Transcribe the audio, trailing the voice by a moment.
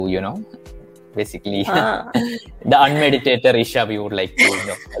basically Ah. the unmeditator Isha, we would like to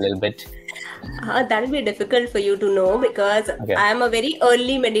know a little bit. That'll be difficult for you to know because Okay. I am a very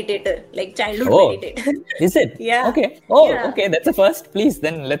early meditator, like childhood Oh, meditator. is it? Yeah. Okay. Oh, Yeah. okay. That's a first. Please,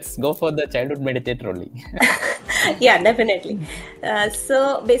 then let's go for the childhood meditator only. Yeah, definitely.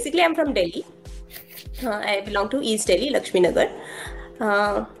 So basically, I'm from Delhi. I belong to East Delhi, Lakshmi Nagar.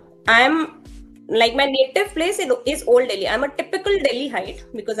 I'm like my native place is Old Delhi. I'm a typical Delhi height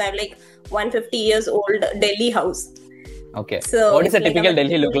because I have like 150 years old Delhi house. Okay. So What does it's a like typical I'm a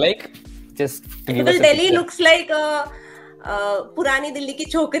Delhi look like? Just to give us typical a Delhi picture. looks like Purani Delhi ki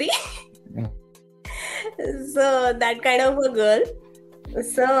chokri. So that kind of a girl.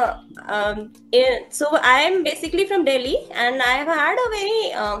 So so I am basically from Delhi, and I have had a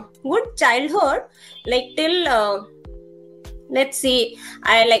very good childhood, like till let's see,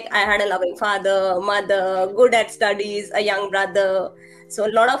 I had a loving father, mother, good at studies, a young brother, so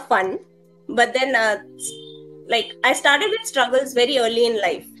a lot of fun. But then like I started with struggles very early in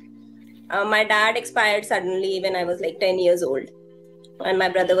life. My dad expired suddenly when I was like 10 years old, and my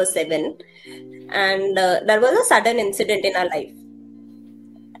brother was 7, and there was a sudden incident in our life.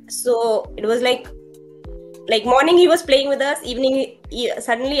 So it was like morning he was playing with us, evening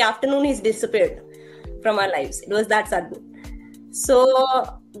suddenly afternoon he's disappeared from our lives. It was that sudden. So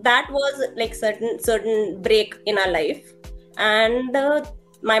that was like certain break in our life, and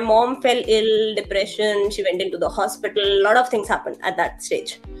my mom fell ill, depression, she went into the hospital, a lot of things happened at that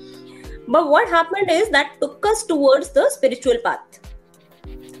stage. But what happened is that took us towards the spiritual path,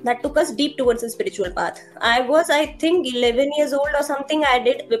 that took us deep towards the spiritual path. I think 11 years old or something. I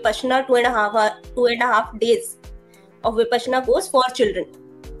did Vipassana 2.5 days of Vipassana course for children.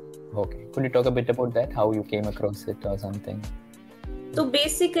 Okay. Could you talk a bit about that? How you came across it or something? So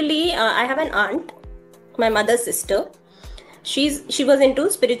basically, I have an aunt, my mother's sister. She was into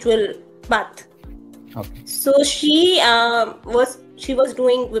spiritual path. Okay. So she was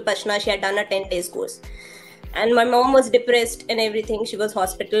doing Vipassana. She had done a 10 days course, and my mom was depressed and everything. She was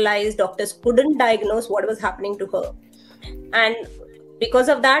hospitalized. Doctors couldn't diagnose what was happening to her, and because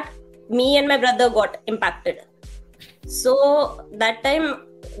of that, me and my brother got impacted. So that time,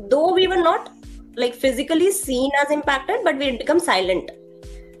 though we were not like physically seen as impacted, but we had become silent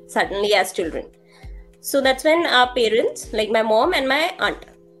suddenly as children. So that's when our parents, like my mom and my aunt,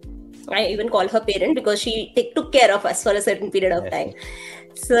 I even call her parent because she took care of us for a certain period of time.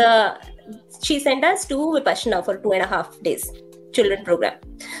 So she sent us to Vipassana for 2.5 days children program.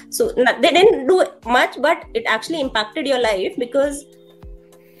 So they didn't do much, but it actually impacted your life because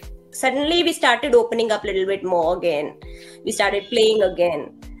suddenly we started opening up a little bit more again. We started playing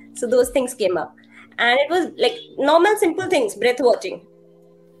again. So those things came up. And it was like normal, simple things, breath watching.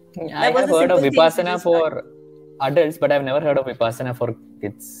 I have heard of Vipassana for adults, but I've never heard of Vipassana for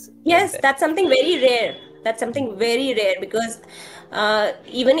kids. Yes, that's something very rare. That's something very rare because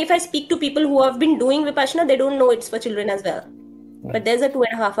even if I speak to people who have been doing Vipassana, they don't know it's for children as well. But there's a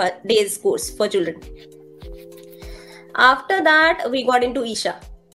 2.5 days course for children. After that, we got into Isha.